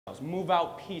Move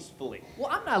out peacefully. Well,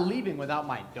 I'm not leaving without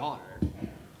my daughter.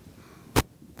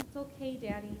 It's okay,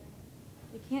 Daddy.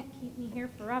 They can't keep me here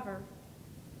forever.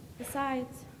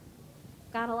 Besides,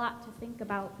 I've got a lot to think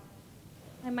about.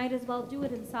 I might as well do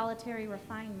it in solitary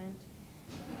refinement.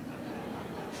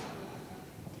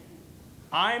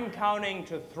 I'm counting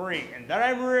to 3, and then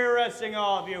I'm rearresting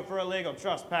all of you for illegal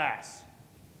trespass.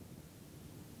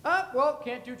 Well,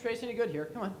 can't do Tracy any good here.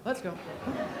 Come on, let's go.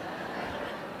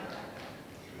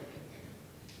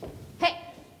 Hey!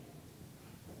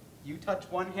 You touch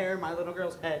one hair in my little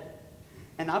girl's head,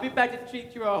 and I'll be back to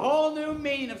teach you a whole new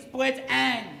meaning of split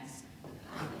ends.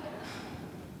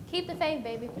 Keep the faith,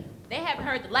 baby. They haven't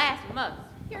heard the last from us.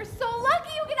 You're so lucky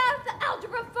you get out of the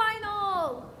algebra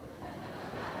final!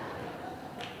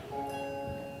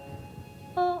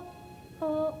 Oh,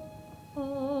 oh,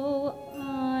 oh,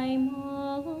 I'm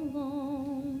all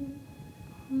alone.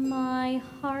 My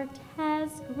heart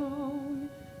has grown,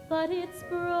 but it's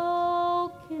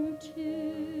broken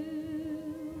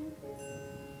too.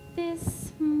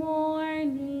 This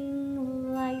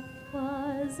morning life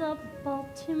was a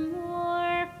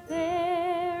Baltimore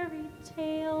fairy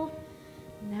tale.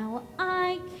 Now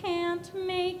I can't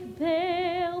make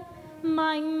bail.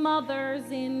 My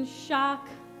mother's in shock.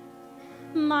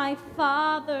 My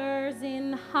father's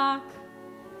in hock.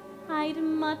 I'd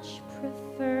much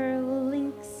prefer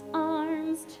Link's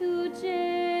arms to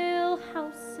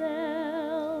jailhouse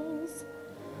cells.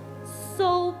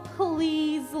 So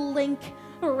please, Link,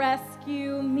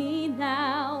 rescue me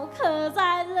now, 'cause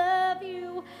I love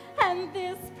you and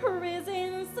this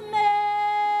prison smells.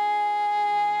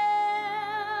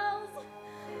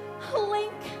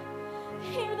 Link,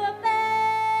 hear the bells.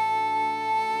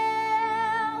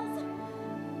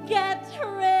 Get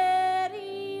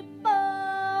ready,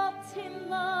 Baltimore.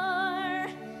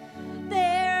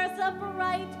 There's a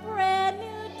bright, brand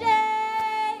new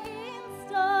day in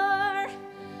store.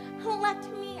 Let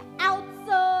me out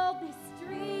so this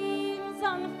dream's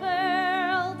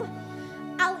unfurled.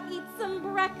 I'll eat some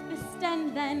breakfast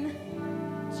and then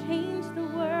change the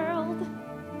world.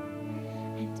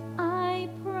 And I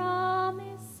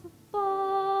promise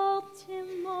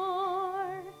Baltimore,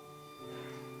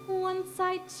 once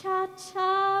I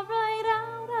cha-cha right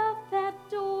out of that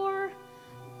door,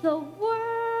 the world